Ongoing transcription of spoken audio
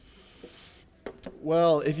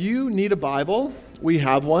Well, if you need a Bible, we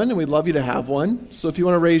have one, and we'd love you to have one. So if you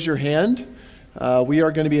want to raise your hand, we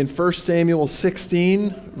are going to be in 1 Samuel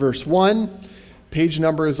 16, verse 1. Page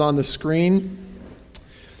number is on the screen.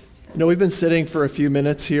 You know, we've been sitting for a few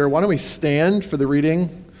minutes here. Why don't we stand for the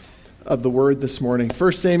reading of the word this morning?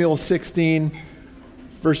 1 Samuel 16,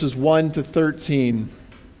 verses 1 to 13.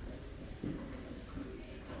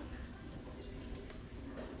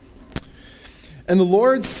 And the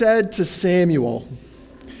Lord said to Samuel,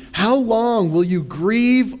 "How long will you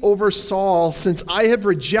grieve over Saul, since I have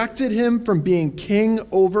rejected him from being king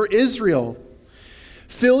over Israel?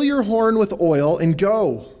 Fill your horn with oil and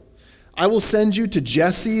go. I will send you to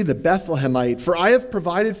Jesse the Bethlehemite, for I have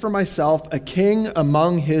provided for myself a king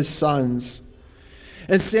among his sons."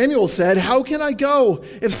 And Samuel said, "How can I go?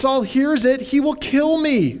 If Saul hears it, he will kill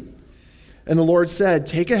me." And the Lord said,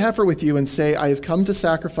 "Take a heifer with you and say, 'I have come to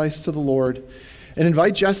sacrifice to the Lord.' And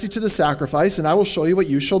invite Jesse to the sacrifice, and I will show you what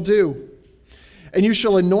you shall do. And you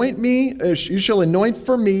shall anoint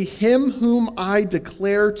for me him whom I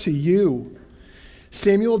declare to you."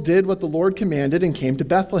 Samuel did what the Lord commanded and came to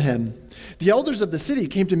Bethlehem. The elders of the city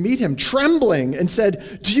came to meet him, trembling, and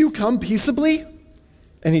said, "Do you come peaceably?"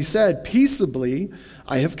 And he said, "Peaceably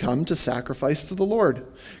I have come to sacrifice to the Lord.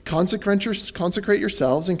 Consecrate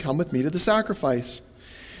yourselves and come with me to the sacrifice."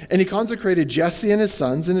 And he consecrated Jesse and his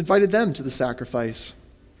sons and invited them to the sacrifice.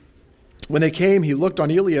 When they came, he looked on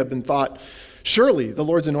Eliab and thought, "Surely the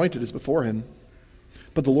Lord's anointed is before him."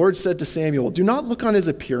 But the Lord said to Samuel, "Do not look on his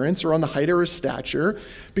appearance or on the height or his stature,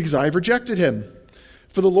 because I have rejected him.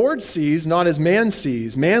 For the Lord sees not as man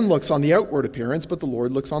sees. Man looks on the outward appearance, but the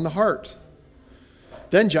Lord looks on the heart."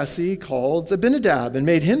 Then Jesse called Abinadab and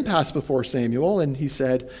made him pass before Samuel, and he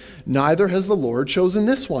said, "Neither has the Lord chosen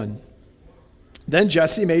this one." Then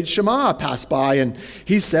Jesse made Shammah pass by, and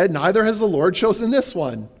he said, "Neither has the Lord chosen this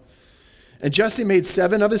one." And Jesse made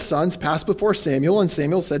 7 of his sons pass before Samuel, and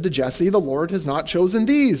Samuel said to Jesse, "The Lord has not chosen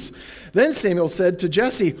these." Then Samuel said to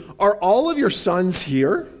Jesse, "Are all of your sons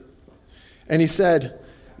here?" And he said,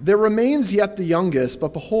 "There remains yet the youngest,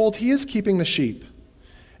 but behold, he is keeping the sheep."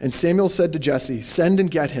 And Samuel said to Jesse, "Send and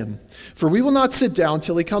get him, for we will not sit down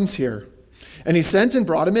till he comes here." And he sent and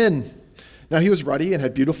brought him in. Now he was ruddy and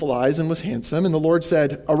had beautiful eyes and was handsome. And the Lord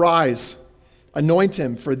said, "Arise, anoint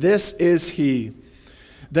him, for this is he."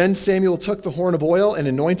 Then Samuel took the horn of oil and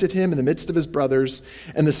anointed him in the midst of his brothers.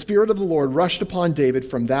 And the Spirit of the Lord rushed upon David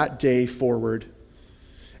from that day forward.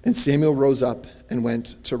 And Samuel rose up and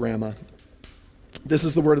went to Ramah. This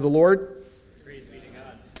is the word of the Lord. Praise be to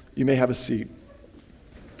God. You may have a seat.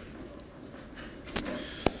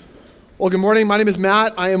 Well, good morning. My name is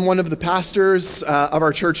Matt. I am one of the pastors of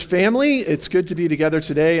our church family. It's good to be together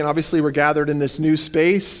today, and obviously we're gathered in this new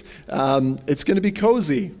space. It's going to be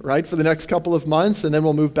cozy, right, for the next couple of months, and then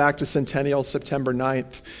we'll move back to Centennial September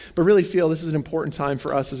 9th. But really feel this is an important time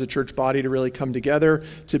for us as a church body to really come together,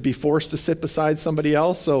 to be forced to sit beside somebody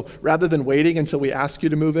else. So rather than waiting until we ask you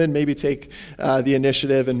to move in, maybe take the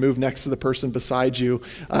initiative and move next to the person beside you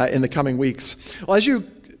in the coming weeks. Well, as you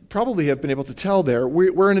probably have been able to tell there,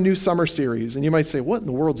 we're in a new summer series, and you might say, what in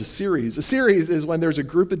the world is a series? A series is when there's a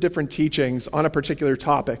group of different teachings on a particular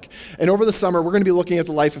topic. And over the summer, we're going to be looking at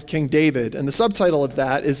the life of King David, and the subtitle of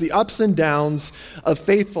that is The Ups and Downs of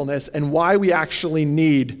Faithfulness and Why We Actually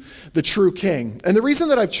Need the True King. And the reason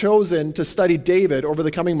that I've chosen to study David over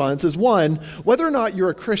the coming months is, one, whether or not you're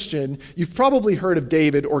a Christian, you've probably heard of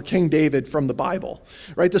David or King David from the Bible,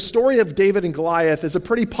 right? The story of David and Goliath is a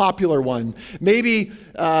pretty popular one. Maybe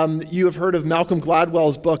you have heard of Malcolm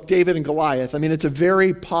Gladwell's book, David and Goliath. I mean, it's a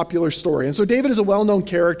very popular story. And so David is a well-known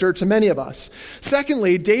character to many of us.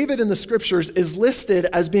 Secondly, David in the scriptures is listed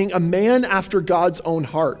as being a man after God's own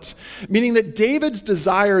heart, meaning that David's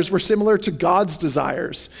desires were similar to God's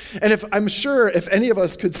desires. And I'm sure if any of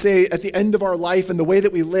us could say at the end of our life and the way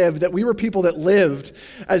that we lived, that we were people that lived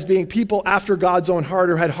as being people after God's own heart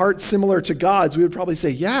or had hearts similar to God's, we would probably say,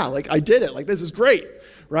 yeah, like I did it. Like this is great,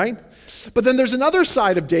 right? But then there's another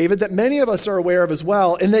side of David that many of us are aware of as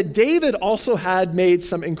well, in that David also had made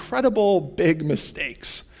some incredible big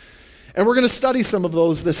mistakes. And we're going to study some of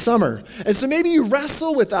those this summer. And so maybe you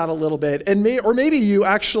wrestle with that a little bit, or maybe you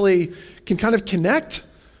actually can kind of connect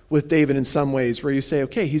with David in some ways, where you say,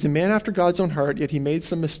 okay, he's a man after God's own heart, yet he made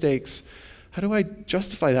some mistakes. How do I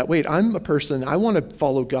justify that? Wait, I'm a person, I want to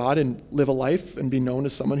follow God and live a life and be known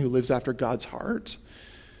as someone who lives after God's heart.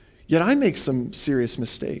 Yet I make some serious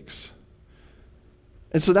mistakes.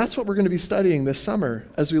 And so that's what we're going to be studying this summer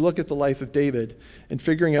as we look at the life of David and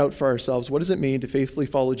figuring out for ourselves, what does it mean to faithfully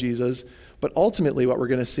follow Jesus? But ultimately what we're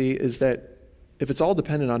going to see is that if it's all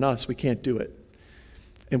dependent on us, we can't do it.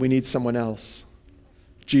 And we need someone else,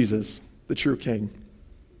 Jesus, the true King.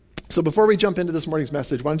 So before we jump into this morning's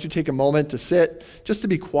message, why don't you take a moment to sit, just to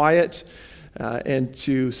be quiet and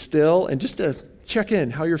to still, and just to check in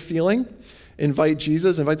how you're feeling. Invite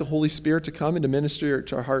Jesus, invite the Holy Spirit to come and to minister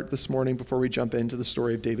to our heart this morning before we jump into the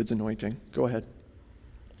story of David's anointing. Go ahead.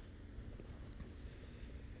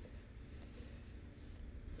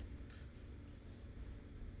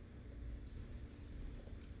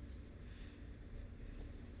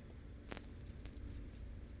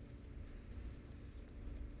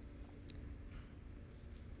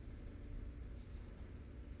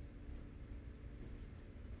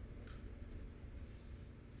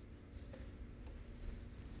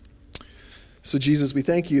 So Jesus, we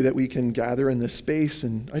thank you that we can gather in this space,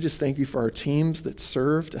 and I just thank you for our teams that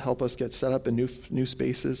serve to help us get set up in new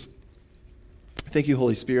spaces. Thank you,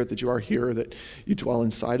 Holy Spirit, that you are here, that you dwell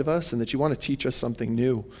inside of us, and that you want to teach us something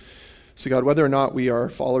new. So God, whether or not we are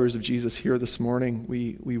followers of Jesus here this morning,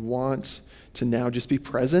 we want to now just be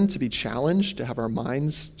present, to be challenged, to have our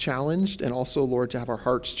minds challenged, and also, Lord, to have our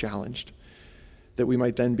hearts challenged, that we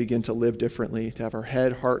might then begin to live differently, to have our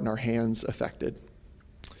head, heart, and our hands affected.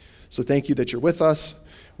 So thank you that you're with us.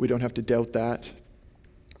 We don't have to doubt that.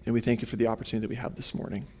 And we thank you for the opportunity that we have this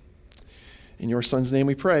morning. In your Son's name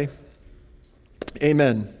we pray.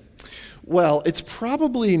 Amen. Well, it's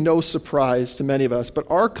probably no surprise to many of us, but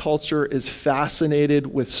our culture is fascinated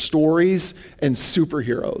with stories and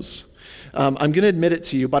superheroes. I'm going to admit it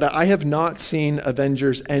to you, but I have not seen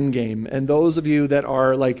Avengers Endgame. And those of you that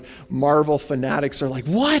are like Marvel fanatics are like,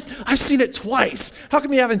 what? I've seen it twice. How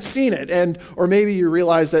come you haven't seen it? Or maybe you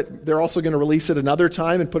realize that they're also going to release it another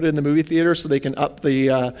time and put it in the movie theater so they can up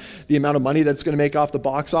the amount of money that it's going to make off the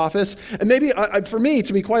box office. And maybe, for me,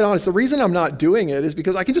 to be quite honest, the reason I'm not doing it is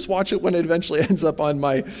because I can just watch it when it eventually ends up on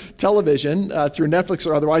my television through Netflix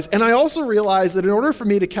or otherwise. And I also realize that in order for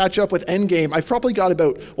me to catch up with Endgame, I've probably got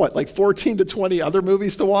about, 14 to 20 other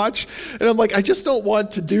movies to watch. And I'm like, I just don't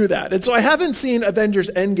want to do that. And so I haven't seen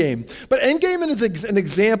Avengers Endgame. But Endgame is an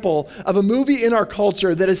example of a movie in our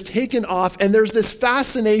culture that has taken off, and there's this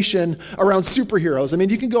fascination around superheroes. I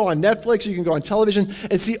mean, you can go on Netflix, you can go on television,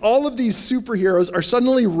 and see all of these superheroes are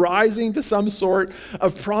suddenly rising to some sort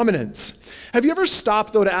of prominence. Have you ever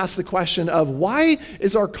stopped, though, to ask the question of why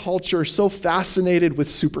is our culture so fascinated with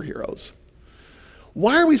superheroes?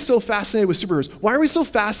 Why are we so fascinated with superheroes? Why are we so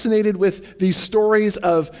fascinated with these stories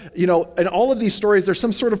of, in all of these stories, there's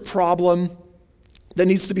some sort of problem that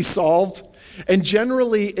needs to be solved. And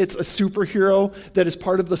generally, it's a superhero that is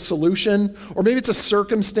part of the solution, or maybe it's a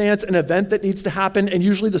circumstance, an event that needs to happen, and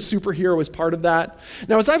usually the superhero is part of that.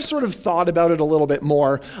 Now, as I've sort of thought about it a little bit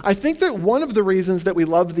more, I think that one of the reasons that we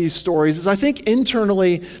love these stories is I think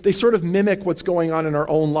internally they sort of mimic what's going on in our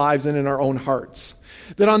own lives and in our own hearts.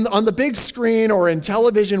 That on the big screen or in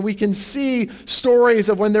television, we can see stories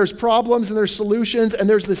of when there's problems and there's solutions and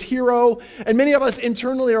there's this hero. And many of us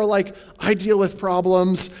internally are like, I deal with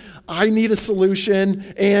problems, I need a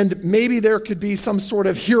solution, and maybe there could be some sort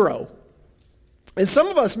of hero. And some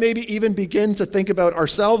of us maybe even begin to think about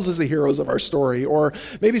ourselves as the heroes of our story, or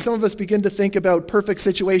maybe some of us begin to think about perfect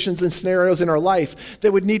situations and scenarios in our life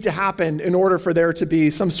that would need to happen in order for there to be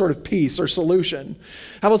some sort of peace or solution.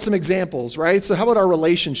 How about some examples, right? So how about our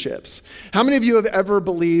relationships? How many of you have ever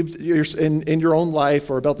believed in your own life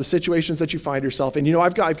or about the situations that you find yourself in?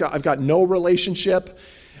 I've got no relationship.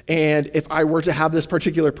 And if I were to have this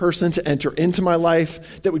particular person to enter into my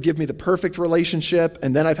life that would give me the perfect relationship,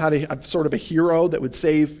 and then I've sort of a hero that would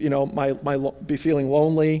save, my be feeling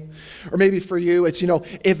lonely. Or maybe for you, it's,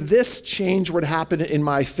 if this change would happen in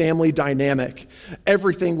my family dynamic,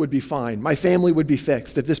 everything would be fine. My family would be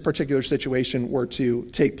fixed if this particular situation were to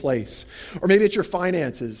take place. Or maybe it's your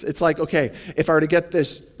finances. It's like, okay, if I were to get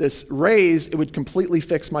this raise, it would completely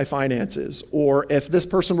fix my finances. Or if this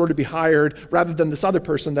person were to be hired rather than this other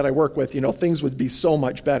person that I work with, things would be so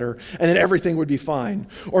much better, and then everything would be fine.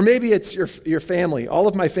 Or maybe it's your family. All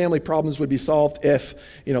of my family problems would be solved if,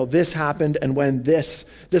 this happened and when this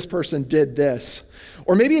person did this.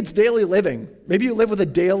 Or maybe it's daily living. Maybe you live with a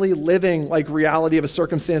daily living like reality of a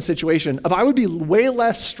circumstance situation. If I would be way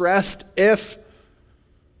less stressed if,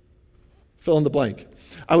 fill in the blank.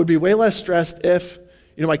 I would be way less stressed if,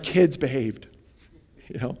 my kids behaved,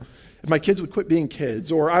 if my kids would quit being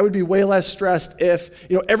kids, or I would be way less stressed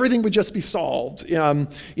if, everything would just be solved.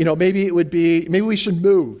 Maybe we should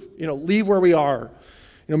move, leave where we are.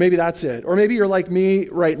 Maybe that's it. Or maybe you're like me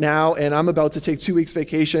right now, and I'm about to take 2 weeks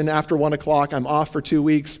vacation. After 1:00, I'm off for 2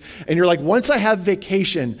 weeks. And you're like, once I have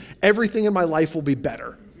vacation, everything in my life will be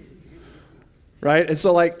better. Right? And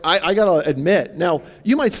so I got to admit, now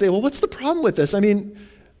you might say, well, what's the problem with this? I mean,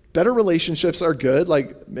 Better relationships are good,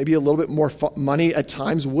 like maybe a little bit more money at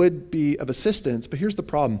times would be of assistance. But here's the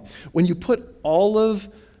problem. When you put all of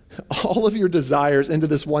your desires into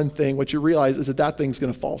this one thing, what you realize is that that thing's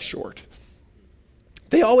going to fall short.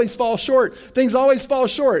 They always fall short. Things always fall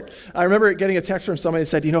short. I remember getting a text from somebody that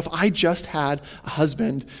said, if I just had a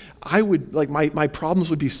husband, I would, my problems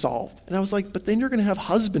would be solved. And I was like, but then you're going to have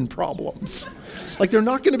husband problems. They're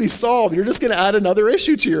not going to be solved. You're just going to add another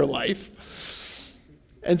issue to your life.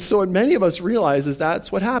 And so what many of us realize is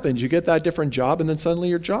that's what happens. You get that different job, and then suddenly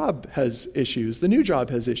your job has issues. The new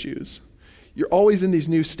job has issues. You're always in these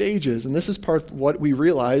new stages, and this is part of what we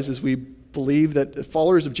realize is we believe that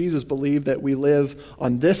followers of Jesus believe that we live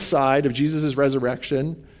on this side of Jesus'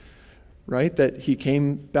 resurrection, right? That he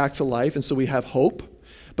came back to life, and so we have hope.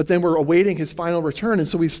 But then we're awaiting his final return, and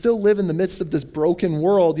so we still live in the midst of this broken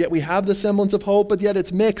world, yet we have the semblance of hope, but yet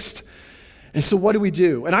it's mixed. And so what do we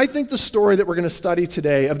do? And I think the story that we're going to study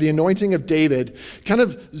today of the anointing of David kind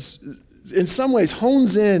of, in some ways,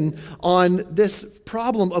 hones in on this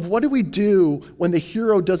problem of what do we do when the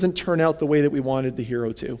hero doesn't turn out the way that we wanted the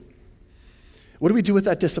hero to? What do we do with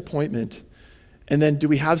that disappointment? And then do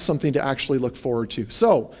we have something to actually look forward to?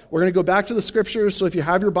 So we're going to go back to the scriptures. So if you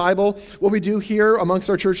have your Bible, what we do here amongst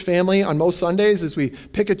our church family on most Sundays is we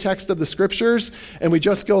pick a text of the scriptures and we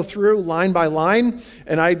just go through line by line,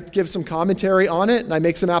 and I give some commentary on it and I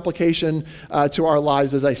make some application to our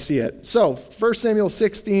lives as I see it. So 1 Samuel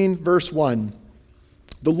 16, verse 1.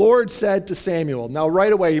 The Lord said to Samuel. Now,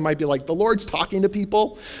 right away, you might be like, the Lord's talking to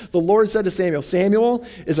people. The Lord said to Samuel. Samuel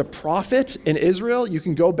is a prophet in Israel. You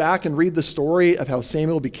can go back and read the story of how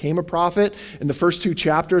Samuel became a prophet in the first 2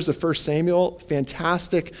 chapters of 1 Samuel.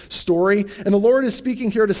 Fantastic story. And the Lord is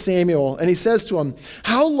speaking here to Samuel, and he says to him,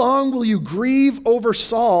 how long will you grieve over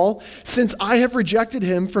Saul, since I have rejected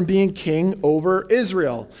him from being king over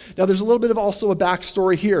Israel? Now, there's a little bit of also a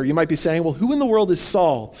backstory here. You might be saying, well, who in the world is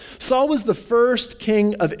Saul? Saul was the first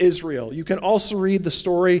king of Israel. You can also read the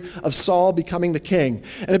story of Saul becoming the king.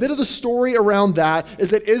 And a bit of the story around that is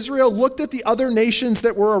that Israel looked at the other nations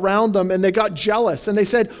that were around them and they got jealous and they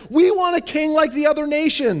said, we want a king like the other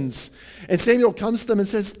nations. And Samuel comes to them and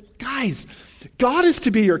says, guys, God is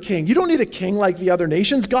to be your king. You don't need a king like the other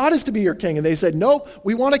nations. God is to be your king. And they said, nope,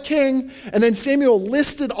 we want a king. And then Samuel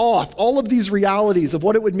listed off all of these realities of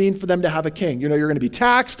what it would mean for them to have a king. You're going to be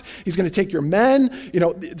taxed. He's going to take your men,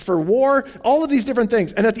 for war, all of these different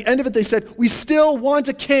things. And at the end of it, they said, we still want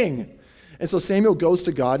a king. And so Samuel goes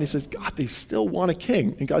to God and he says, God, they still want a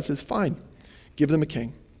king. And God says, fine, give them a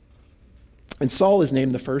king. And Saul is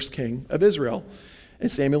named the first king of Israel.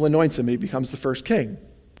 And Samuel anoints him and he becomes the first king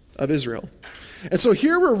of Israel. And so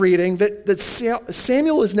here we're reading that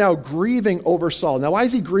Samuel is now grieving over Saul. Now, why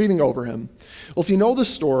is he grieving over him? Well, if you know the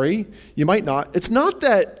story, you might not. It's not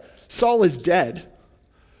that Saul is dead.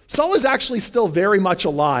 Saul is actually still very much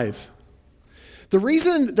alive. The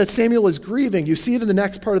reason that Samuel is grieving, you see it in the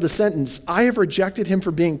next part of the sentence, I have rejected him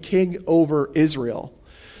from being king over Israel.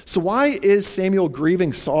 So why is Samuel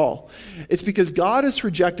grieving Saul? It's because God has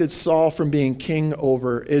rejected Saul from being king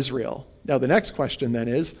over Israel. Now, the next question then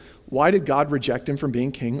is, why did God reject him from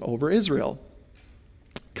being king over Israel?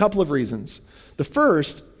 A couple of reasons. The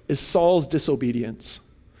first is Saul's disobedience.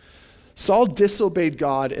 Saul disobeyed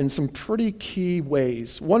God in some pretty key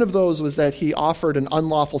ways. One of those was that he offered an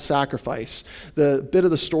unlawful sacrifice. The bit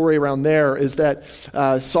of the story around there is that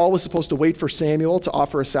Saul was supposed to wait for Samuel to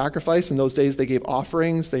offer a sacrifice. In those days, they gave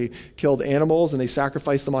offerings, they killed animals, and they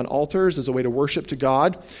sacrificed them on altars as a way to worship to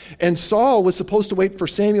God. And Saul was supposed to wait for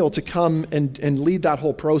Samuel to come and lead that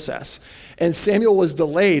whole process. And Samuel was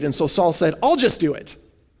delayed, and so Saul said, I'll just do it.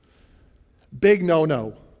 Big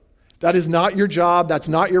no-no. That is not your job. That's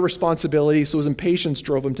not your responsibility. So his impatience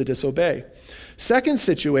drove him to disobey. Second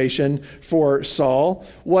situation for Saul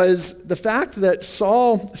was the fact that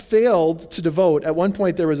Saul failed to devote. At one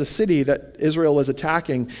point, there was a city that Israel was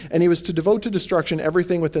attacking, and he was to devote to destruction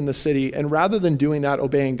everything within the city. And rather than doing that,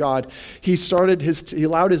 obeying God, he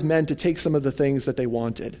allowed his men to take some of the things that they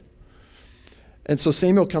wanted. And so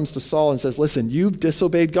Samuel comes to Saul and says, listen, you've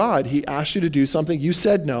disobeyed God. He asked you to do something. You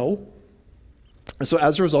said no. And so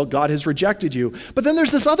as a result, God has rejected you. But then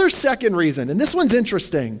there's this other second reason, and this one's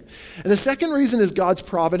interesting. And the second reason is God's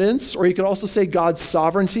providence, or you could also say God's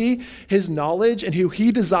sovereignty, his knowledge, and who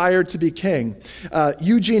he desired to be king.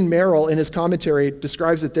 Eugene Merrill, in his commentary,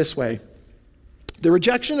 describes it this way. The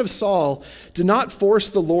rejection of Saul did not force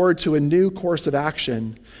the Lord to a new course of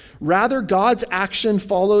action. Rather, God's action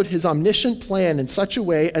followed his omniscient plan in such a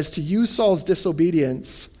way as to use Saul's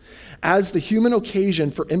disobedience as the human occasion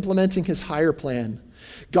for implementing his higher plan.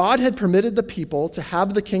 God had permitted the people to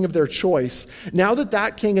have the king of their choice. Now that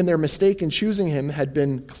that king and their mistake in choosing him had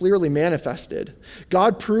been clearly manifested,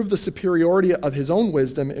 God proved the superiority of his own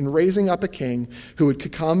wisdom in raising up a king who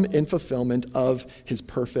would come in fulfillment of his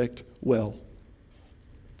perfect will.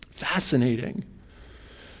 Fascinating.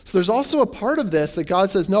 So there's also a part of this that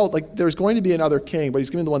God says, no, like there's going to be another king, but he's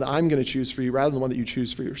going to be the one that I'm going to choose for you rather than the one that you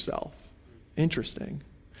choose for yourself. Interesting.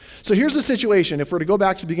 So here's the situation. If we're to go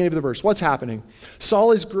back to the beginning of the verse, what's happening?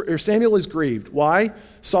 Samuel is grieved. Why?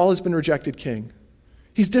 Saul has been rejected king.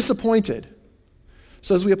 He's disappointed.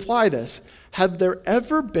 So as we apply this, have you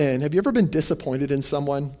ever been disappointed in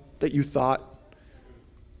someone that you thought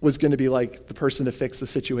was going to be like the person to fix the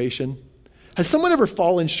situation? Has someone ever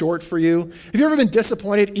fallen short for you? Have you ever been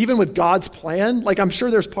disappointed even with God's plan? Like I'm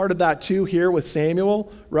sure there's part of that too here with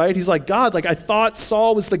Samuel, right? He's like, God, like I thought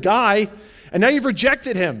Saul was the guy, and now you've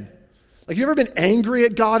rejected him. Like, have you ever been angry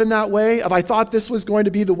at God in that way? I thought this was going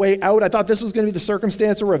to be the way out. I thought this was going to be the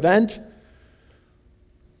circumstance or event.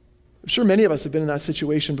 I'm sure many of us have been in that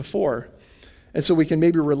situation before. And so we can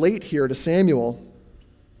maybe relate here to Samuel.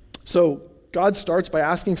 So God starts by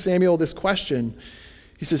asking Samuel this question.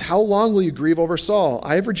 He says, how long will you grieve over Saul?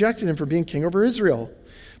 I have rejected him from being king over Israel.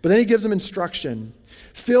 But then he gives him instruction.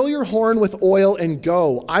 Fill your horn with oil and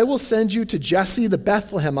go. I will send you to Jesse the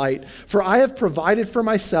Bethlehemite, for I have provided for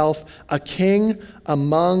myself a king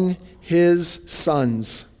among his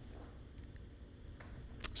sons.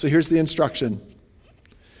 So here's the instruction.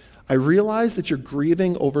 I realize that you're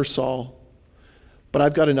grieving over Saul, but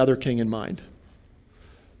I've got another king in mind.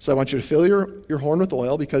 So I want you to fill your horn with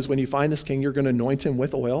oil, because when you find this king, you're going to anoint him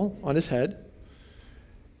with oil on his head.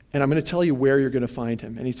 And I'm going to tell you where you're going to find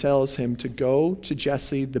him. And he tells him to go to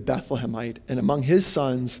Jesse the Bethlehemite, and among his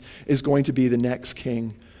sons is going to be the next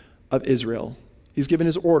king of Israel. He's given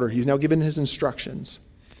his order. He's now given his instructions.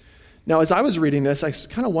 Now, as I was reading this, I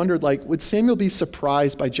kind of wondered, like, would Samuel be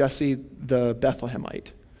surprised by Jesse the Bethlehemite?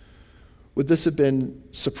 Would this have been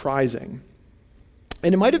surprising?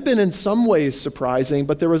 And it might have been in some ways surprising,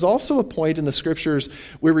 but there was also a point in the scriptures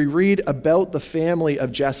where we read about the family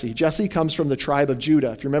of Jesse. Jesse comes from the tribe of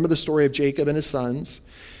Judah. If you remember the story of Jacob and his sons,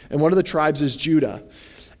 and one of the tribes is Judah.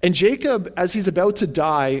 And Jacob, as he's about to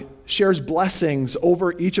die, shares blessings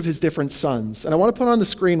over each of his different sons. And I want to put on the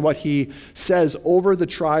screen what he says over the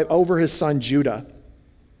tribe, over his son Judah.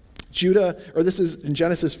 This is in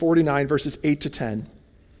Genesis 49, verses 8 to 10.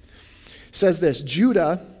 It says this,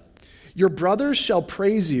 Judah, your brothers shall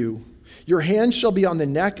praise you. Your hand shall be on the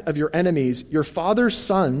neck of your enemies. Your father's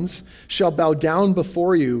sons shall bow down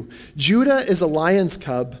before you. Judah is a lion's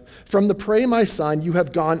cub. From the prey, my son, you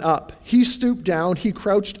have gone up. He stooped down. He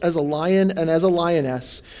crouched as a lion and as a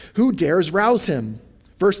lioness. Who dares rouse him?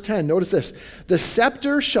 Verse 10, notice this. The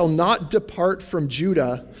scepter shall not depart from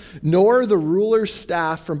Judah, nor the ruler's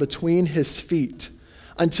staff from between his feet,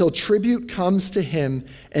 until tribute comes to him,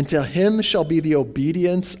 and to him shall be the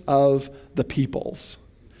obedience of the peoples.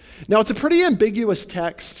 Now, it's a pretty ambiguous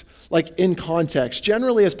text, like in context.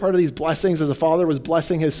 Generally, as part of these blessings, as a father was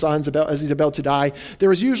blessing his sons as he's about to die, there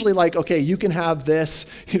was usually like, okay, you can have this,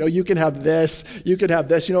 you can have this, you can have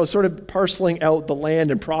this, sort of parceling out the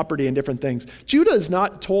land and property and different things. Judah is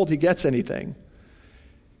not told he gets anything.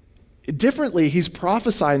 Differently, he's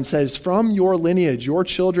prophesied and says, from your lineage, your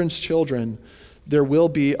children's children, there will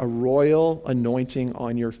be a royal anointing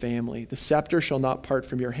on your family. The scepter shall not part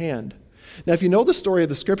from your hand. Now, if you know the story of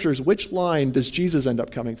the scriptures, which line does Jesus end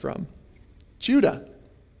up coming from? Judah.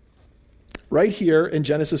 Right here in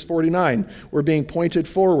Genesis 49, we're being pointed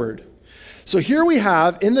forward. So here we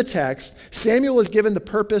have in the text, Samuel is given the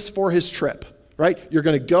purpose for his trip, right? You're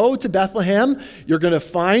going to go to Bethlehem. You're going to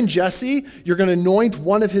find Jesse. You're going to anoint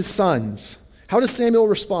one of his sons. How does Samuel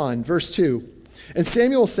respond? Verse 2. And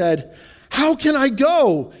Samuel said, how can I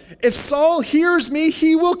go? If Saul hears me,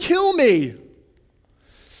 he will kill me.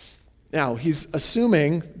 Now, he's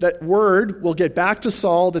assuming that word will get back to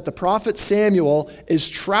Saul that the prophet Samuel is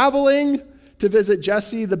traveling to visit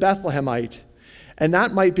Jesse the Bethlehemite. And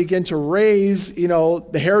that might begin to raise,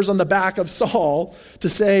 the hairs on the back of Saul to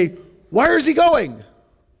say, where is he going?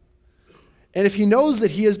 And if he knows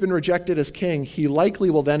that he has been rejected as king, he likely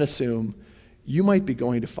will then assume, you might be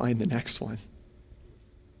going to find the next one.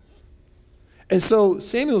 And so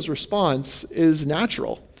Samuel's response is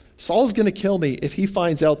natural. Saul's going to kill me if he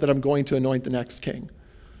finds out that I'm going to anoint the next king.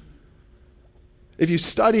 If you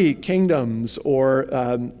study kingdoms or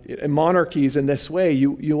monarchies in this way,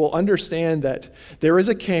 you will understand that there is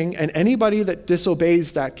a king, and anybody that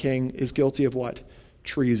disobeys that king is guilty of what?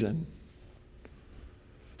 Treason.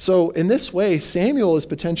 So in this way, Samuel is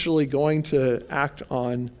potentially going to act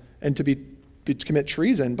on and to commit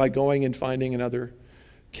treason by going and finding another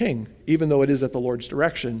king, even though it is at the Lord's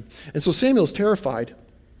direction. And so Samuel's terrified.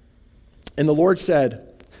 And the Lord said,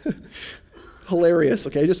 hilarious,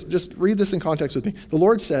 okay? Just read this in context with me. The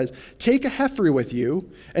Lord says, take a heifer with you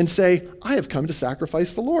and say, I have come to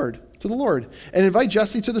sacrifice to the Lord. And invite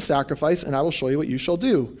Jesse to the sacrifice, and I will show you what you shall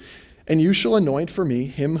do. And you shall anoint for me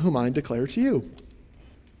him whom I declare to you.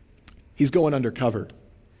 He's going undercover,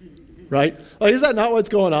 right? Like, is that not what's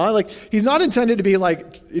going on? Like, he's not intended to be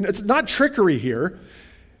like, it's not trickery here.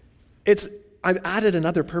 I've added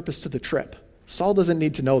another purpose to the trip. Saul doesn't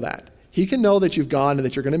need to know that. He can know that you've gone and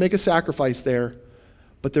that you're going to make a sacrifice there,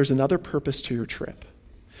 but there's another purpose to your trip.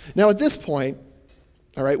 Now, at this point,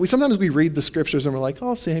 all right, sometimes we read the scriptures and we're like,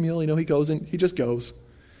 oh, Samuel, he goes and he just goes.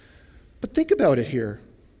 But think about it here.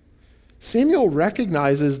 Samuel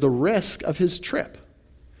recognizes the risk of his trip.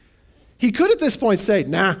 He could at this point say,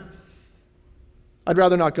 nah, I'd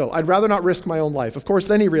rather not go. I'd rather not risk my own life. Of course,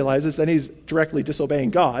 then he realizes then he's directly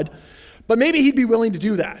disobeying God, but maybe he'd be willing to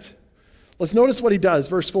do that. Let's notice what he does.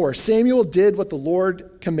 Verse 4, Samuel did what the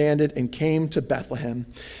Lord commanded and came to Bethlehem.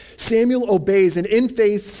 Samuel obeys, and in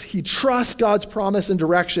faith, he trusts God's promise and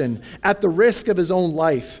direction at the risk of his own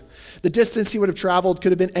life. The distance he would have traveled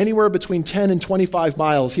could have been anywhere between 10 and 25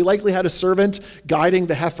 miles. He likely had a servant guiding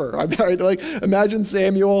the heifer. Imagine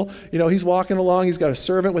Samuel, he's walking along. He's got a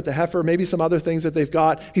servant with the heifer, maybe some other things that they've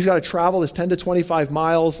got. He's got to travel this 10 to 25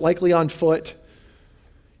 miles, likely on foot.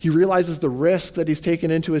 He realizes the risk that he's taken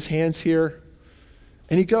into his hands here,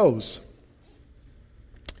 and he goes.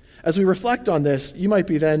 As we reflect on this, you might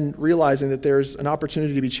be then realizing that there's an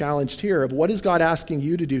opportunity to be challenged here of what is God asking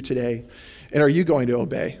you to do today, and are you going to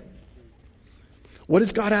obey? What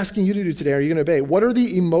is God asking you to do today? Are you going to obey? What are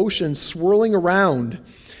the emotions swirling around,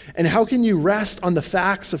 and how can you rest on the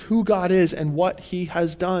facts of who God is and what he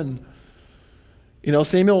has done?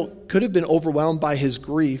 Samuel could have been overwhelmed by his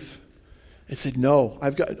grief and said, no,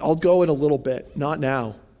 I'll go in a little bit, not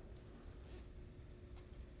now.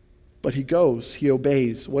 But he goes, he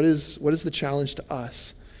obeys. What is the challenge to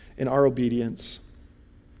us in our obedience?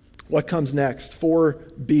 What comes next?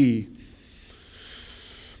 4b.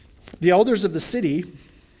 The elders of the city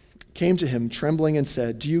came to him trembling and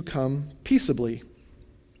said, do you come peaceably?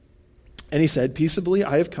 And he said, peaceably,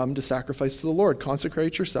 I have come to sacrifice to the Lord.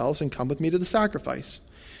 Consecrate yourselves and come with me to the sacrifice.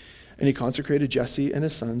 And he consecrated Jesse and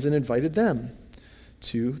his sons and invited them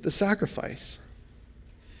to the sacrifice.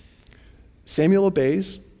 Samuel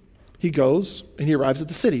obeys. He goes and he arrives at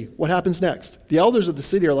the city. What happens next? The elders of the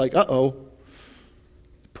city are like, uh-oh,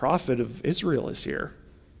 the prophet of Israel is here.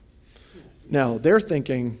 Now, they're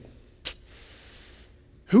thinking,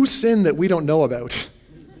 who sinned that we don't know about?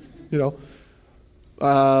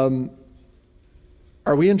 Are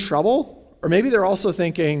we in trouble? Or maybe they're also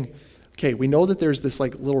thinking, okay, we know that there's this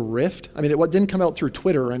little rift. I mean, it didn't come out through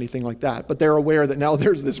Twitter or anything like that, but they're aware that now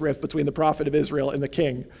there's this rift between the prophet of Israel and the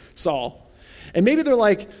king, Saul. And maybe they're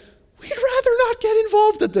like, we'd rather not get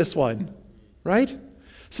involved at this one, right?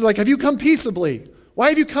 So have you come peaceably? Why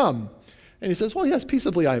have you come? And he says, well, yes,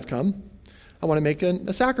 peaceably I have come. I want to make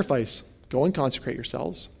a sacrifice. Go and consecrate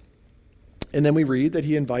yourselves. And then we read that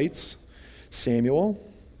he invites Jesse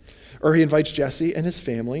and his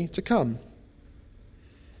family to come.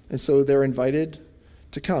 And so they're invited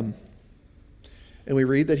to come. And we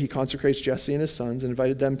read that he consecrates Jesse and his sons and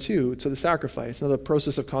invited them too to the sacrifice. Now, the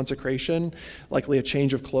process of consecration, likely a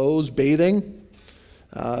change of clothes, bathing.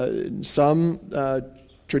 Some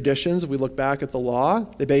traditions, if we look back at the law,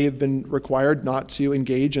 they may have been required not to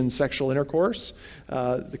engage in sexual intercourse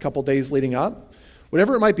the couple days leading up.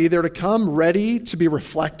 Whatever it might be, they're to come ready to be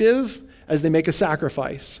reflective as they make a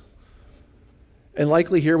sacrifice. And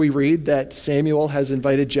likely here we read that Samuel has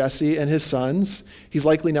invited Jesse and his sons. He's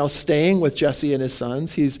likely now staying with Jesse and his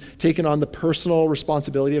sons. He's taken on the personal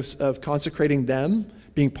responsibility of consecrating them,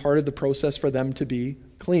 being part of the process for them to be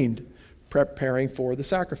cleaned, preparing for the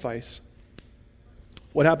sacrifice.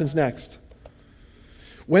 What happens next?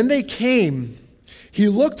 When they came, he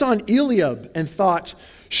looked on Eliab and thought,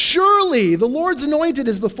 surely the Lord's anointed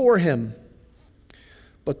is before him.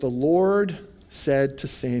 But the Lord said to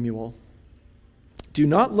Samuel, do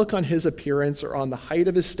not look on his appearance or on the height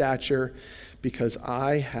of his stature, because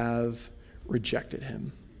I have rejected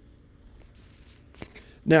him.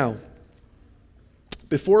 Now,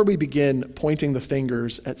 before we begin pointing the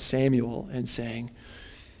fingers at Samuel and saying,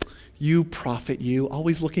 you prophet, you,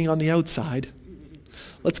 always looking on the outside,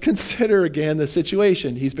 let's consider again the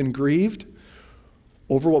situation. He's been grieved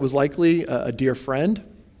over what was likely a dear friend.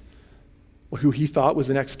 who he thought was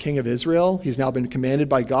the next king of Israel. He's now been commanded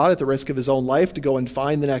by God at the risk of his own life to go and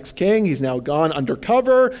find the next king. He's now gone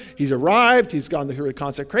undercover. He's arrived. He's gone through the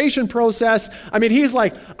consecration process. I mean, he's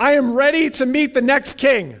like, I am ready to meet the next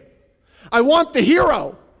king. I want the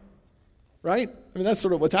hero, right? I mean, that's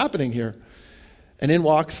sort of what's happening here. And in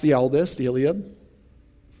walks the eldest, Eliab.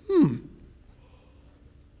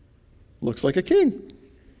 Looks like a king.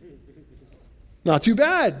 Not too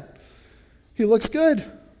bad. He looks good.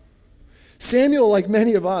 Samuel, like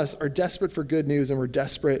many of us, are desperate for good news, and we're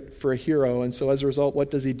desperate for a hero. And so as a result,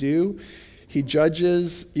 what does he do? He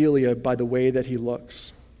judges Eliab by the way that he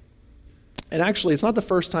looks. And actually, it's not the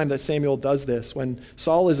first time that Samuel does this. When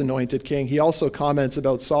Saul is anointed king, he also comments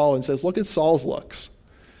about Saul and says, look at Saul's looks.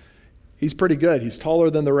 He's pretty good. He's taller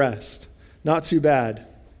than the rest. Not too bad.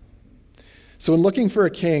 So in looking for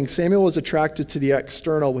a king, Samuel was attracted to the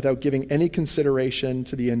external without giving any consideration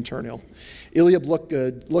to the internal. Eliab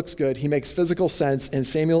looks good, he makes physical sense, and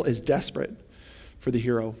Samuel is desperate for the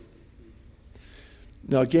hero.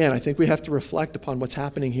 Now again, I think we have to reflect upon what's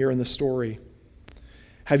happening here in the story.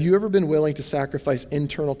 Have you ever been willing to sacrifice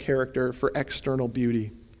internal character for external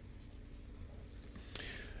beauty?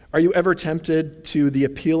 Are you ever tempted to the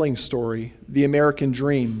appealing story, the American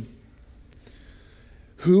dream?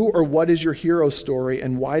 Who or what is your hero story,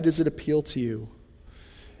 and why does it appeal to you?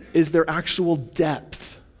 Is there actual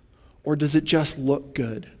depth, or does it just look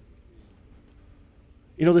good?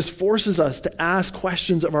 You know, this forces us to ask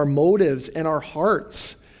questions of our motives and our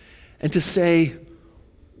hearts, and to say,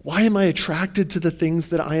 why am I attracted to the things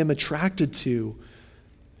that I am attracted to?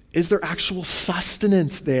 Is there actual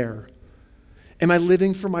sustenance there? Am I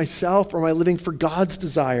living for myself, or am I living for God's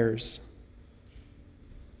desires?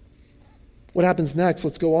 What happens next?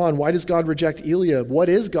 Let's go on. Why does God reject Eliab? What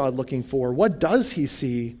is God looking for? What does he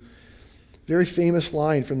see? Very famous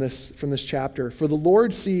line from this chapter. For the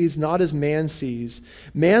Lord sees not as man sees.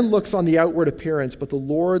 Man looks on the outward appearance, but the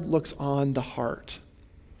Lord looks on the heart.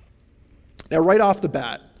 Now, right off the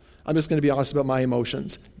bat, I'm just going to be honest about my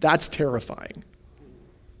emotions. That's terrifying.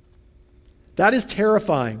 That is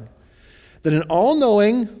terrifying. That an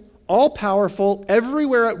all-knowing, all-powerful,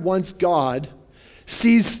 everywhere at once God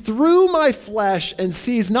sees through my flesh and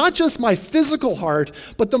sees not just my physical heart,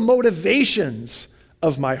 but the motivations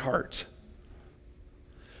of my heart.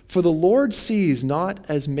 For the Lord sees not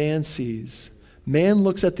as man sees. Man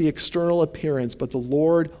looks at the external appearance, but the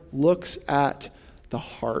Lord looks at the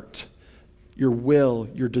heart, your will,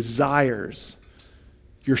 your desires,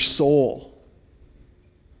 your soul.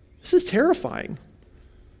 This is terrifying.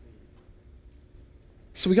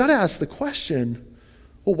 So we got to ask the question,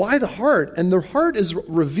 well, why the heart? And the heart is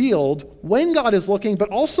revealed when God is looking, but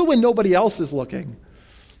also when nobody else is looking.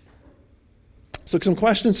 So some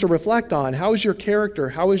questions to reflect on. How is your character?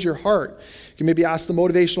 How is your heart? You can maybe ask the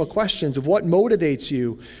motivational questions of what motivates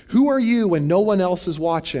you. Who are you when no one else is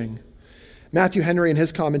watching? Matthew Henry, in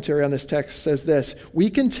his commentary on this text, says this: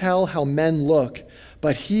 we can tell how men look,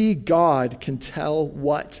 but he, God, can tell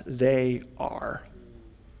what they are.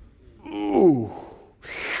 Ooh.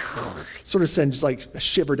 Sort of sends like a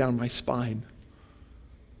shiver down my spine.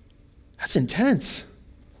 That's intense.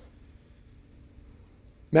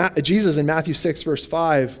 Jesus in Matthew 6, verse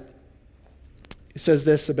 5, he says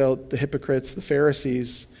this about the hypocrites, the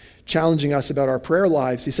Pharisees, challenging us about our prayer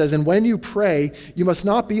lives. He says, and when you pray, you must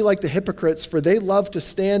not be like the hypocrites, for they love to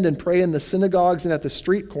stand and pray in the synagogues and at the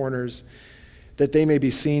street corners, that they may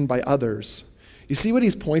be seen by others. You see what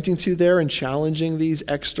he's pointing to there and challenging these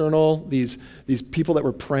external, these people that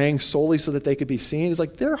were praying solely so that they could be seen? It's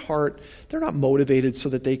like their heart, they're not motivated so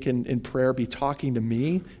that they can, in prayer, be talking to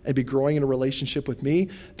me and be growing in a relationship with me.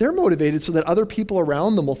 They're motivated so that other people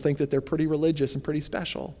around them will think that they're pretty religious and pretty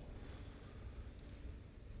special.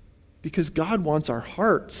 Because God wants our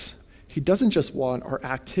hearts. He doesn't just want our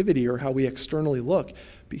activity or how we externally look,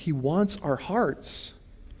 but he wants our hearts.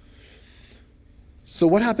 So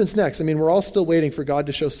what happens next? I mean, we're all still waiting for God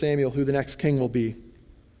to show Samuel who the next king will be.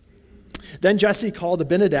 Then Jesse called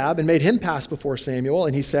Abinadab and made him pass before Samuel,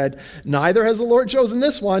 and he said, neither has the Lord chosen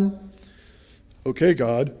this one. Okay,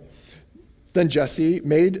 God. Then Jesse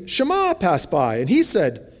made Shammah pass by, and he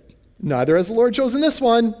said, neither has the Lord chosen this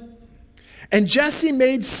one. And Jesse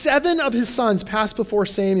made 7 of his sons pass before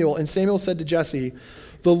Samuel, and Samuel said to Jesse,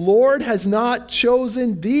 the Lord has not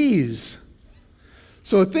chosen these.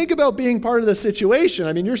 So think about being part of the situation.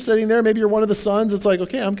 I mean, you're sitting there, maybe you're one of the sons. It's like,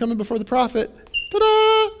 okay, I'm coming before the prophet.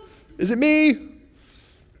 Ta-da! Is it me?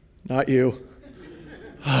 Not you.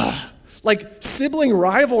 Like sibling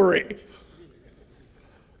rivalry.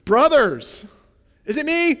 Brothers. Is it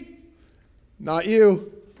me? Not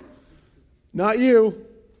you. Not you.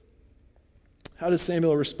 How does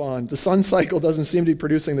Samuel respond? The sun cycle doesn't seem to be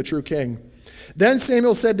producing the true king. Then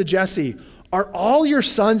Samuel said to Jesse, "Are all your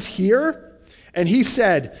sons here?" And he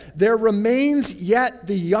said, "There remains yet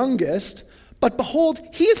the youngest, but behold,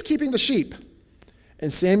 he is keeping the sheep."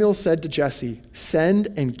 And Samuel said to Jesse, "Send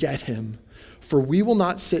and get him, for we will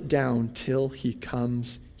not sit down till he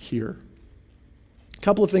comes here." A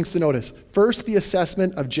couple of things to notice. First, the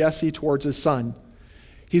assessment of Jesse towards his son.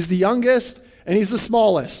 He's the youngest and he's the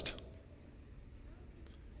smallest.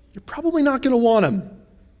 You're probably not going to want him.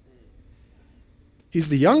 He's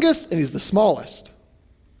the youngest and he's the smallest.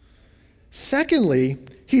 Secondly,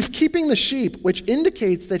 he's keeping the sheep, which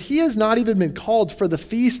indicates that he has not even been called for the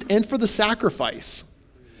feast and for the sacrifice.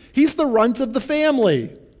 He's the runt of the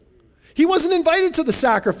family. He wasn't invited to the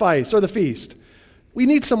sacrifice or the feast. We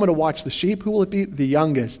need someone to watch the sheep. Who will it be? The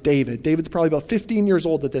youngest, David. David's probably about 15 years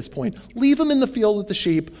old at this point. Leave him in the field with the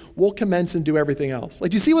sheep. We'll commence and do everything else.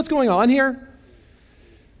 Like, do you see what's going on here?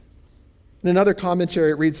 In another commentary,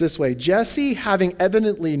 it reads this way: Jesse, having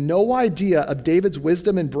evidently no idea of David's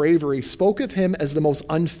wisdom and bravery, spoke of him as the most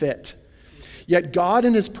unfit. Yet God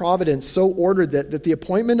in his providence so ordered that the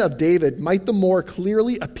appointment of David might the more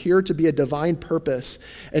clearly appear to be a divine purpose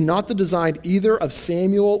and not the design either of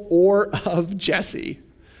Samuel or of Jesse.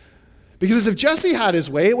 Because if Jesse had his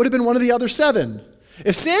way, it would have been one of the other 7.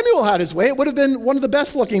 If Samuel had his way, it would have been one of the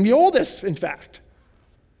best looking, the oldest, in fact.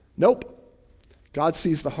 Nope. God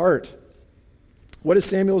sees the heart. What is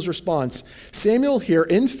Samuel's response? Samuel here,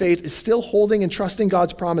 in faith, is still holding and trusting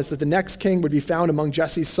God's promise that the next king would be found among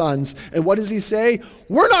Jesse's sons. And what does he say?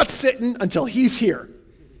 We're not sitting until he's here.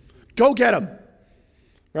 Go get him.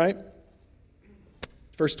 Right?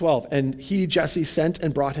 Verse 12, and he, Jesse, sent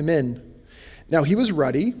and brought him in. Now he was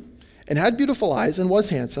ruddy and had beautiful eyes and was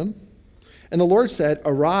handsome. And the Lord said,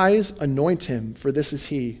 "Arise, anoint him, for this is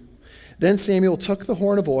he." Then Samuel took the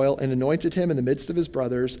horn of oil and anointed him in the midst of his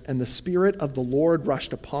brothers, and the Spirit of the Lord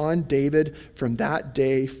rushed upon David from that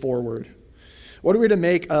day forward. What are we to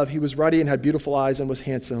make of he was ruddy and had beautiful eyes and was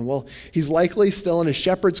handsome? Well, he's likely still in his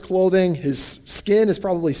shepherd's clothing. His skin is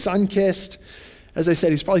probably sun-kissed. As I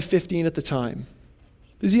said, he's probably 15 at the time.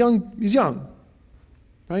 He's young,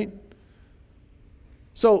 right?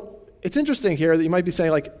 So it's interesting here that you might be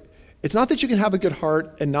saying, like, it's not that you can have a good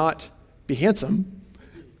heart and not be handsome.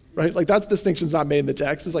 Right? Like, that distinction's not made in the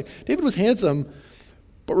text. It's like, David was handsome,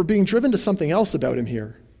 but we're being driven to something else about him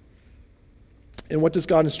here. And what does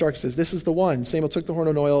God instruct? He says, this is the one. Samuel took the horn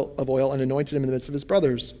of oil and anointed him in the midst of his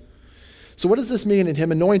brothers. So what does this mean in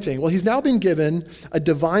him anointing? Well, he's now been given a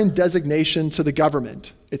divine designation to the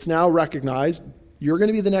government. It's now recognized. You're going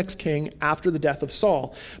to be the next king after the death of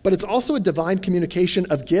Saul. But it's also a divine communication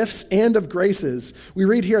of gifts and of graces. We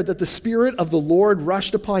read here that the Spirit of the Lord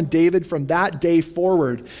rushed upon David from that day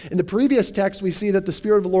forward. In the previous text, we see that the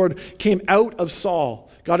Spirit of the Lord came out of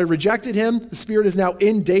Saul. God had rejected him. The Spirit is now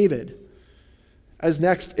in David as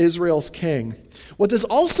next Israel's king. What this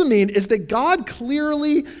also means is that God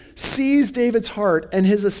clearly sees David's heart, and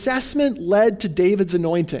his assessment led to David's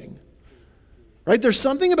anointing. Right? There's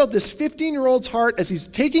something about this 15-year-old's heart as he's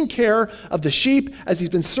taking care of the sheep, as he's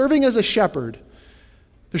been serving as a shepherd.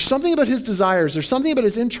 There's something about his desires. There's something about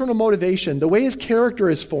his internal motivation, the way his character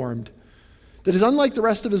is formed, that is unlike the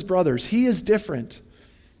rest of his brothers. He is different.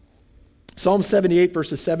 Psalm 78,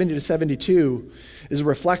 verses 70 to 72, is a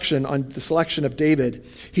reflection on the selection of David.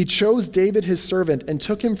 He chose David, his servant, and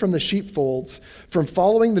took him from the sheepfolds. From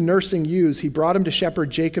following the nursing ewes, he brought him to shepherd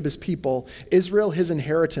Jacob, his people, Israel, his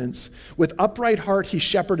inheritance. With upright heart, he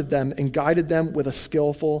shepherded them and guided them with a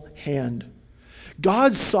skillful hand.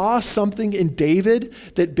 God saw something in David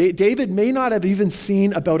that David may not have even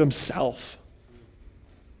seen about himself.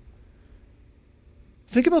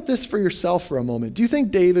 Think about this for yourself for a moment. Do you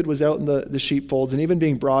think David was out in the sheepfolds and even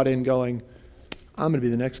being brought in going, I'm going to be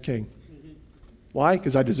the next king? Why?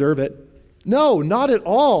 Because I deserve it. No, not at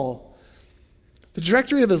all. The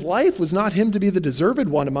trajectory of his life was not him to be the deserved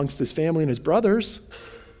one amongst his family and his brothers.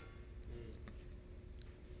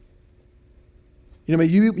 You know,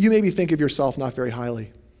 you maybe think of yourself not very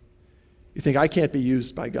highly. You think, I can't be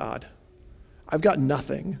used by God. I've got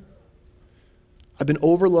nothing. I've been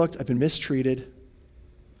overlooked. I've been mistreated.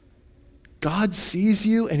 God sees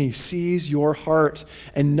you and he sees your heart,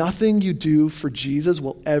 and nothing you do for Jesus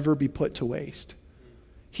will ever be put to waste.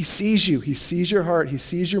 He sees you. He sees your heart. He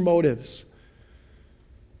sees your motives.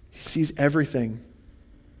 He sees everything.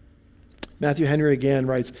 Matthew Henry again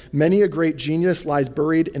writes, many a great genius lies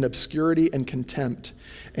buried in obscurity and contempt,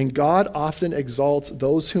 and God often exalts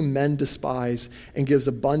those whom men despise and gives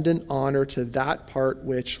abundant honor to that part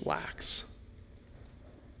which lacks.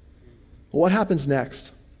 Well, what happens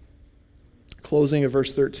next? closing of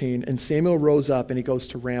verse 13. And Samuel rose up and he goes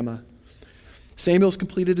to Ramah. Samuel's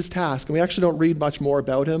completed his task, and we actually don't read much more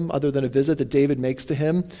about him other than a visit that David makes to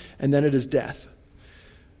him, and then it is death.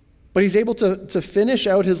 But he's able to finish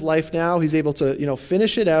out his life now. He's able to,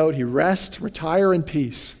 finish it out. He rests, retire in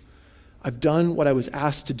peace. I've done what I was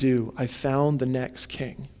asked to do. I found the next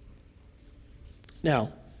king.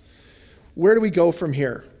 Now, where do we go from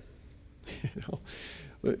here?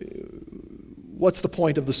 What's the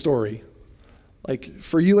point of the story? Like,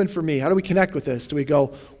 for you and for me, how do we connect with this? Do we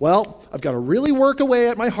go, well, I've got to really work away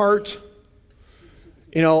at my heart.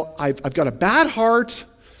 I've got a bad heart.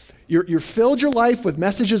 You're filled your life with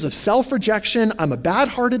messages of self-rejection. I'm a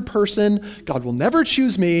bad-hearted person. God will never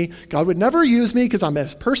choose me. God would never use me because I'm a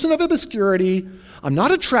person of obscurity. I'm not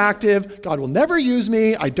attractive. God will never use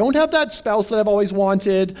me. I don't have that spouse that I've always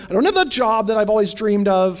wanted. I don't have that job that I've always dreamed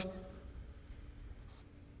of.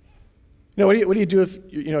 What do you do if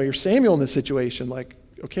you're Samuel in this situation? Like,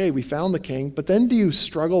 okay, we found the king, but then do you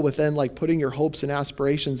struggle with then like putting your hopes and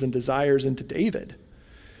aspirations and desires into David?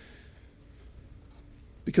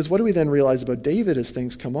 Because what do we then realize about David as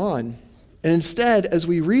things come on? And instead, as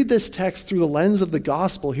we read this text through the lens of the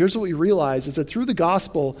gospel, here's what we realize is that through the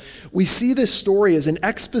gospel, we see this story as an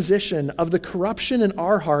exposition of the corruption in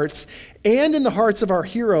our hearts and in the hearts of our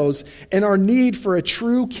heroes and our need for a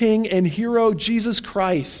true king and hero, Jesus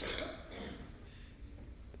Christ.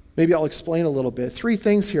 Maybe I'll explain a little bit. 3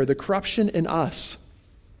 things here. The corruption in us.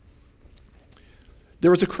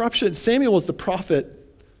 There was a corruption. Samuel was the prophet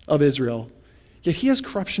of Israel, yet he has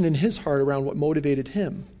corruption in his heart around what motivated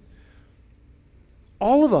him.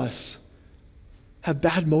 All of us have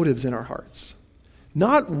bad motives in our hearts.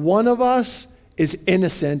 Not one of us is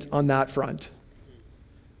innocent on that front.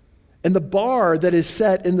 And the bar that is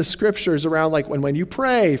set in the scriptures around like when you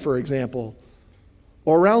pray, for example,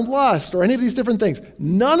 or around lust, or any of these different things.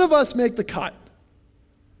 None of us make the cut.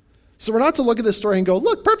 So we're not to look at this story and go,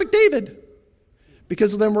 look, perfect David.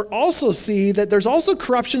 Because then we're also see that there's also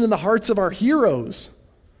corruption in the hearts of our heroes.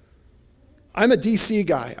 I'm a DC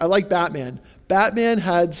guy. I like Batman. Batman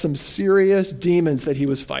had some serious demons that he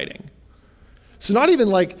was fighting. So not even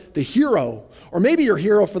like the hero, or maybe your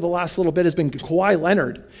hero for the last little bit has been Kawhi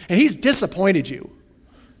Leonard, and he's disappointed you,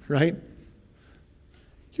 right?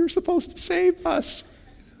 You're supposed to save us.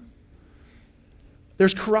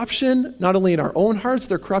 There's corruption not only in our own hearts,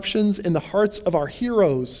 there are corruptions in the hearts of our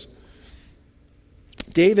heroes.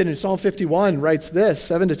 David in Psalm 51 writes this,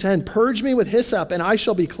 7-10, "Purge me with hyssop, and I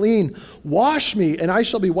shall be clean. Wash me, and I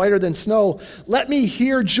shall be whiter than snow. Let me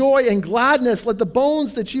hear joy and gladness. Let the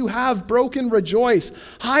bones that you have broken rejoice.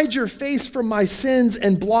 Hide your face from my sins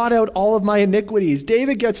and blot out all of my iniquities."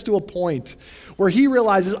 David gets to a point where he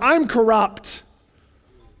realizes, I'm corrupt.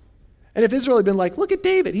 And if Israel had been like, look at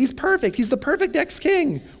David, he's perfect. He's the perfect next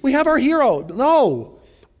king. We have our hero. No,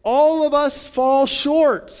 all of us fall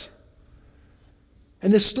short.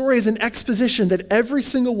 And this story is an exposition that every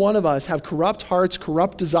single one of us have corrupt hearts,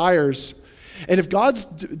 corrupt desires. And if God's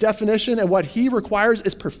definition and what he requires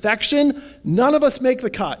is perfection, none of us make the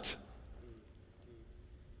cut.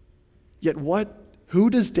 Yet who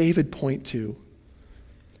does David point to?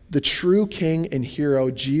 The true king and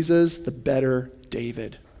hero, Jesus, the better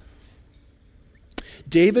David.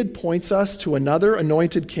 David points us to another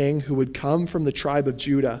anointed king who would come from the tribe of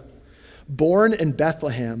Judah, born in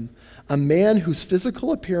Bethlehem, a man whose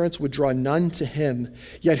physical appearance would draw none to him,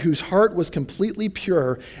 yet whose heart was completely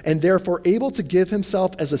pure and therefore able to give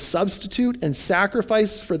himself as a substitute and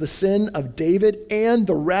sacrifice for the sin of David and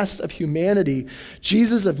the rest of humanity,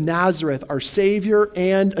 Jesus of Nazareth, our Savior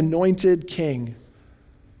and anointed King.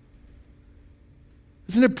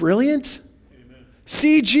 Isn't it brilliant? Amen.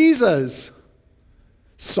 See Jesus.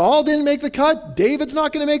 Saul didn't make the cut. David's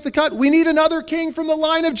not going to make the cut. We need another king from the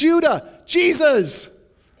line of Judah. Jesus.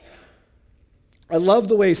 I love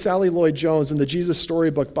the way Sally Lloyd-Jones in the Jesus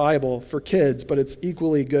Storybook Bible for kids, but it's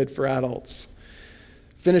equally good for adults,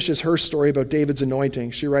 finishes her story about David's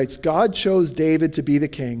anointing. She writes, God chose David to be the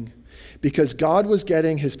king because God was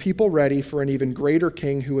getting his people ready for an even greater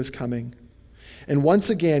king who was coming. And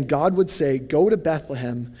once again, God would say, go to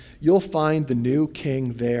Bethlehem. You'll find the new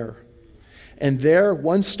king there. And there,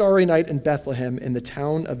 one starry night in Bethlehem, in the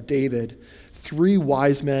town of David, 3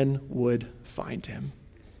 wise men would find him.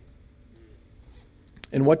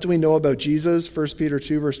 And what do we know about Jesus? 1 Peter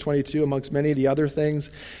 2, verse 22, amongst many of the other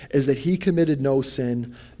things, is that he committed no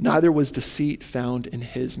sin, neither was deceit found in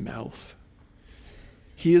his mouth.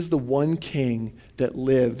 He is the one king that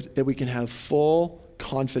lived, that we can have full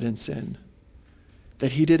confidence in,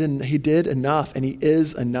 that he did enough, and he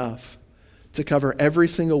is enough to cover every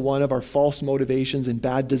single one of our false motivations and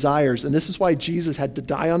bad desires. And this is why Jesus had to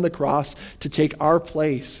die on the cross to take our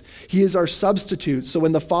place. He is our substitute. So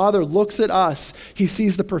when the Father looks at us, he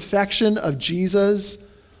sees the perfection of Jesus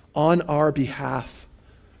on our behalf,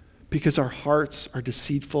 because our hearts are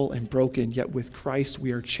deceitful and broken. Yet with Christ,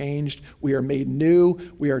 we are changed, we are made new,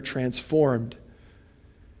 we are transformed.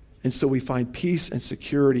 And so we find peace and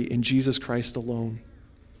security in Jesus Christ alone.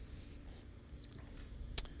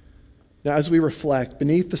 Now, as we reflect,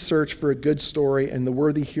 beneath the search for a good story and the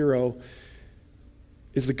worthy hero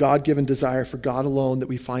is the God-given desire for God alone that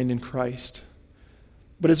we find in Christ.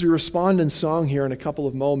 But as we respond in song here in a couple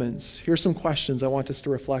of moments, here's some questions I want us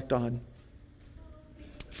to reflect on.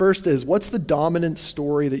 First is, what's the dominant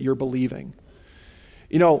story that you're believing?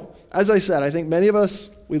 You know, as I said, I think many of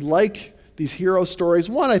us, we like these hero stories.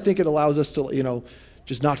 One, I think it allows us to,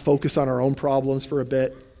 just not focus on our own problems for a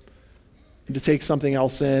bit and to take something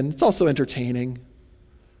else in. It's also entertaining.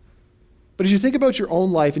 But as you think about your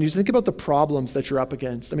own life and you think about the problems that you're up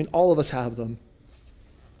against, all of us have them.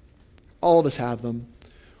 All of us have them.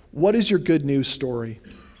 What is your good news story?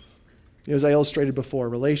 As I illustrated before,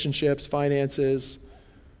 relationships, finances,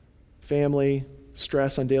 family,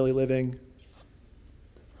 stress on daily living.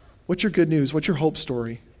 What's your good news? What's your hope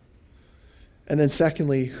story? And then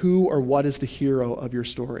secondly, who or what is the hero of your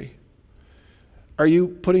story? Are you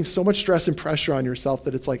putting so much stress and pressure on yourself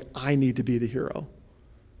that it's like, I need to be the hero?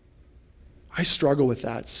 I struggle with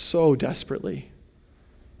that so desperately.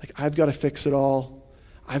 Like, I've got to fix it all.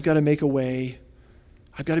 I've got to make a way.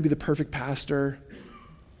 I've got to be the perfect pastor.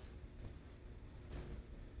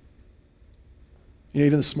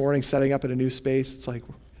 Even this morning, setting up in a new space, it's like,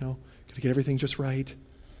 got to get everything just right.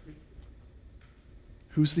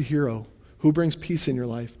 Who's the hero? Who brings peace in your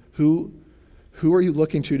life? Who are you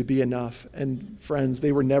looking to be enough? And friends,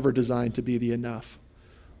 they were never designed to be the enough.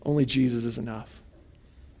 Only Jesus is enough.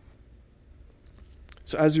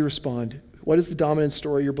 So as you respond, what is the dominant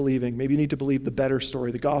story you're believing? Maybe you need to believe the better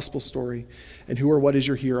story, the gospel story. And who or what is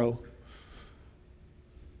your hero?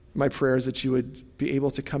 My prayer is that you would be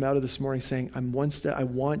able to come out of this morning saying, I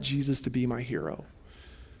want Jesus to be my hero.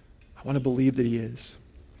 I want to believe that he is.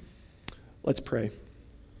 Let's pray.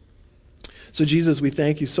 So Jesus, we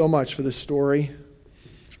thank you so much for this story.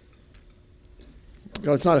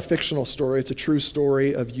 God, it's not a fictional story. It's a true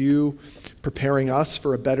story of you preparing us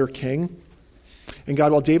for a better king. And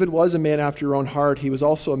God, while David was a man after your own heart, he was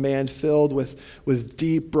also a man filled with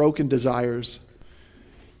deep, broken desires.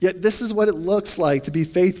 Yet this is what it looks like to be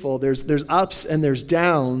faithful. There's ups and there's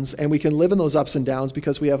downs, and we can live in those ups and downs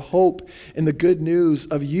because we have hope in the good news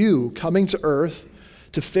of you coming to earth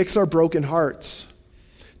to fix our broken hearts,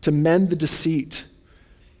 to mend the deceit.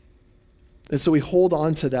 And so we hold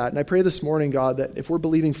on to that. And I pray this morning, God, that if we're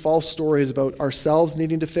believing false stories about ourselves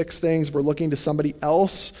needing to fix things, we're looking to somebody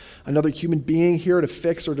else, another human being here to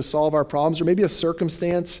fix or to solve our problems, or maybe a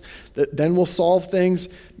circumstance that then will solve things,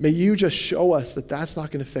 may you just show us that that's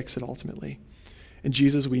not going to fix it ultimately. And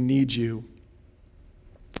Jesus, we need you.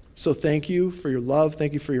 So thank you for your love.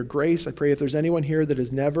 Thank you for your grace. I pray if there's anyone here that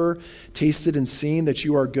has never tasted and seen that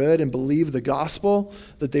you are good and believe the gospel,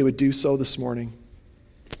 that they would do so this morning.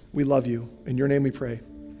 We love you. In your name we pray.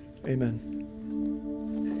 Amen.